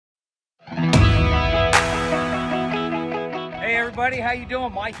everybody, how you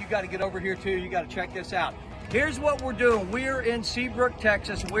doing? Mike, you got to get over here too. You got to check this out. Here's what we're doing. We're in Seabrook,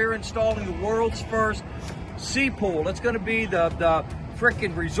 Texas. We're installing the world's first sea pool. It's going to be the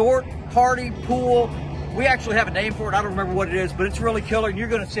frickin' resort party pool. We actually have a name for it. I don't remember what it is, but it's really killer, and you're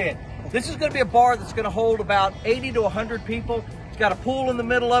going to see it. This is going to be a bar that's going to hold about 80 to 100 people. It's got a pool in the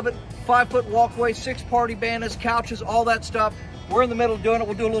middle of it, 5-foot walkway, 6 party banas, couches, all that stuff. We're in the middle of doing it.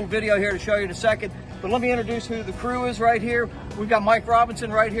 We'll do a little video here to show you in a second. But let me introduce who the crew is right here. We've got Mike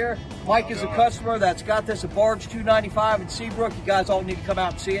Robinson right here. Mike is a customer that's got this at Barge 295 in Seabrook. You guys all need to come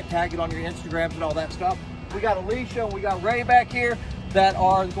out and see it, tag it on your Instagrams and all that stuff. We got Alicia, we got Ray back here that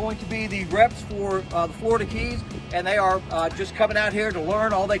are going to be the reps for the Florida Keys, and they are just coming out here to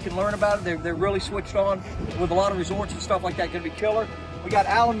learn all they can learn about it. They're really switched on with a lot of resorts and stuff like that. Going to be killer. We got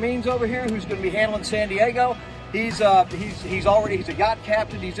Alan Means over here who's going to be handling San Diego. He's a yacht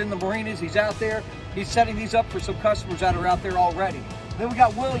captain. He's in the marinas. He's out there. He's setting these up for some customers that are out there already. Then we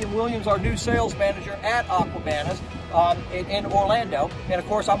got William. William's our new sales manager at AquaBanas in Orlando. And of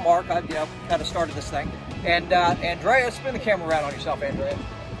course, I'm Mark. I kind of started this thing. And Andrea, spin the camera around on yourself, Andrea.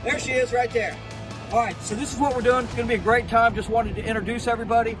 There she is, right there. All right, so this is what we're doing. It's going to be a great time. Just wanted to introduce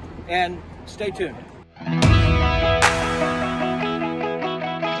everybody, and stay tuned.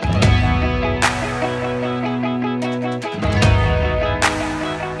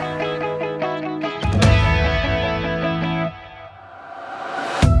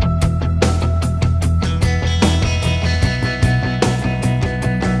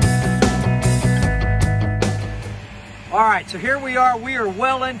 All right, so here we are. We are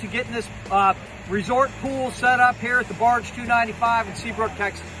well into getting this resort pool set up here at the Barge 295 in Seabrook,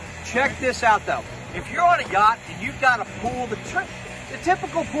 Texas. Check this out, though. If you're on a yacht and you've got a pool, the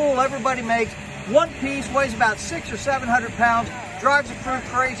typical pool everybody makes, one piece, weighs about 600 or 700 pounds, drives the crew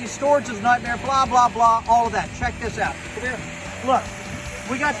crazy, storage is a nightmare, blah, blah, blah, all of that. Check this out. Come here. Look,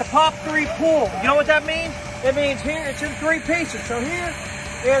 we got the Pop 3 pool. You know what that means? It means here it's in 3 pieces. So here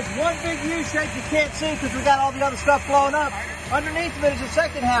is one big U shape you can't see because we got all the other stuff blowing up. Underneath of it is the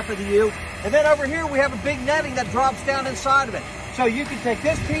second half of the U. And then over here we have a big netting that drops down inside of it. So you can take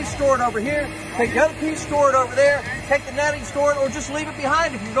this piece, store it over here, take the other piece, store it over there, take the netting, store it, or just leave it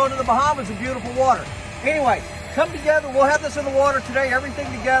behind if you're going to the Bahamas in beautiful water. Anyway, come together. We'll have this in the water today, everything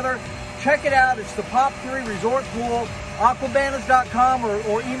together. Check it out. It's the Pop 3 Resort Pool, AquaBanas.com,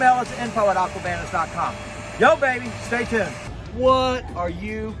 or email us at info@AquaBanas.com. Yo, baby, stay tuned. What? Are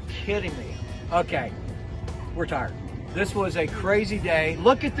you kidding me? Okay, we're tired. This was a crazy day.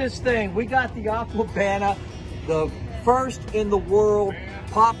 Look at this thing. We got the AquaBana, the first in the world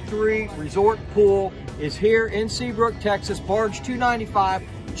Pop 3 resort pool is here in Seabrook, Texas, Barge 295.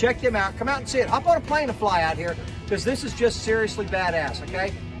 Check them out. Come out and see it. Hop on a plane to fly out here because this is just seriously badass,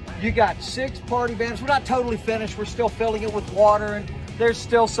 okay? You got 6 party banas. We're not totally finished. We're still filling it with water, and there's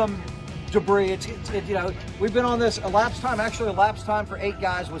still some debris. We've been on this elapsed time for 8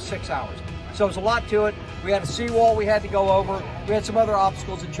 guys was 6 hours. So there's a lot to it. We had a seawall we had to go over. We had some other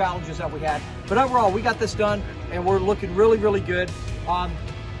obstacles and challenges that we had. But overall, we got this done, and we're looking really, really good.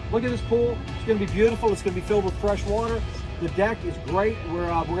 Look at this pool. It's going to be beautiful. It's going to be filled with fresh water. The deck is great. We're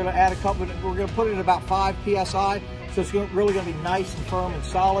going to add a couple. We're going to put it at about 5 psi. So it's really going to be nice and firm and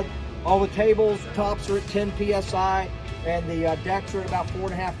solid. All the tables, tops are at 10 psi. And the decks are at about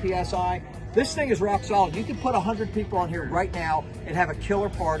 4.5 psi. This thing is rock solid. You can put 100 people on here right now and have a killer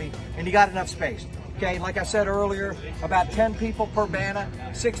party, and you got enough space. Okay, like I said earlier, about 10 people per bana,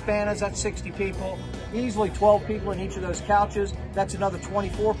 6 banas, that's 60 people. Easily 12 people in each of those couches. That's another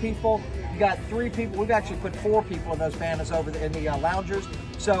 24 people. You got 3 people. We've actually put 4 people in those banas over in the loungers.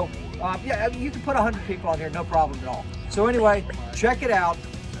 So yeah, you can put 100 people on here, no problem at all. So anyway, check it out,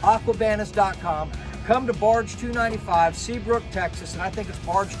 AquaBanas.com. Come to Barge 295, Seabrook, Texas, and I think it's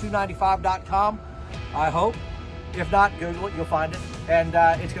barge295.com, I hope. If not, Google it, you'll find it, and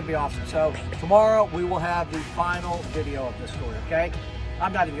it's going to be awesome. So tomorrow we will have the final video of this story, okay?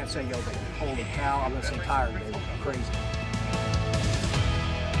 I'm not even going to say yo, baby. Holy cow, I'm going to say tired, baby. Crazy.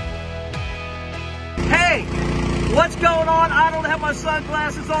 Hey, what's going on? I don't have my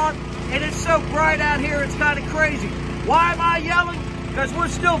sunglasses on, and it's so bright out here, it's kind of crazy. Why am I yelling? Because we're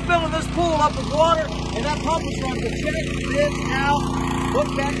still filling this pool up with water, and that pump is running. Check this out.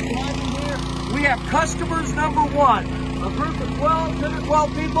 Look back behind me here. We have customers number 1. A group of 10 or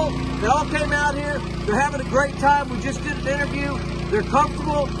 12 people that all came out here. They're having a great time. We just did an interview. They're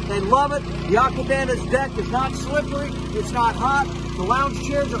comfortable. They love it. The AquaBanas deck is not slippery. It's not hot. The lounge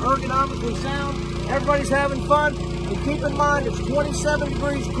chairs are ergonomically sound. Everybody's having fun. And keep in mind, it's 27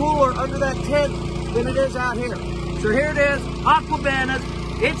 degrees cooler under that tent than it is out here. So here it is, AquaBanas.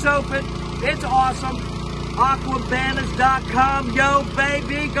 It's open. It's awesome. AquaBanas.com. Yo,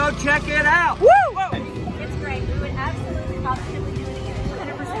 baby, go check it out. Woo! It's great. We would absolutely positively do it again.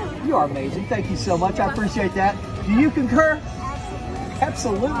 100%. You are amazing. Thank you so much. I appreciate that. Do you concur?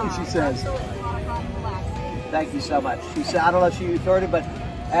 Absolutely. Absolutely, she says. Absolutely. A lot of fun and relaxing. Thank you so much. She said, I don't know if she heard it, but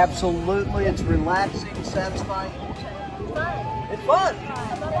absolutely, it's relaxing, satisfying. It's fun.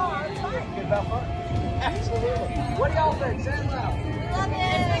 Good about fun. Absolutely. What do y'all think? Say it loud. Love it.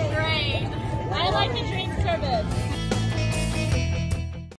 It's been great. I like the drink service.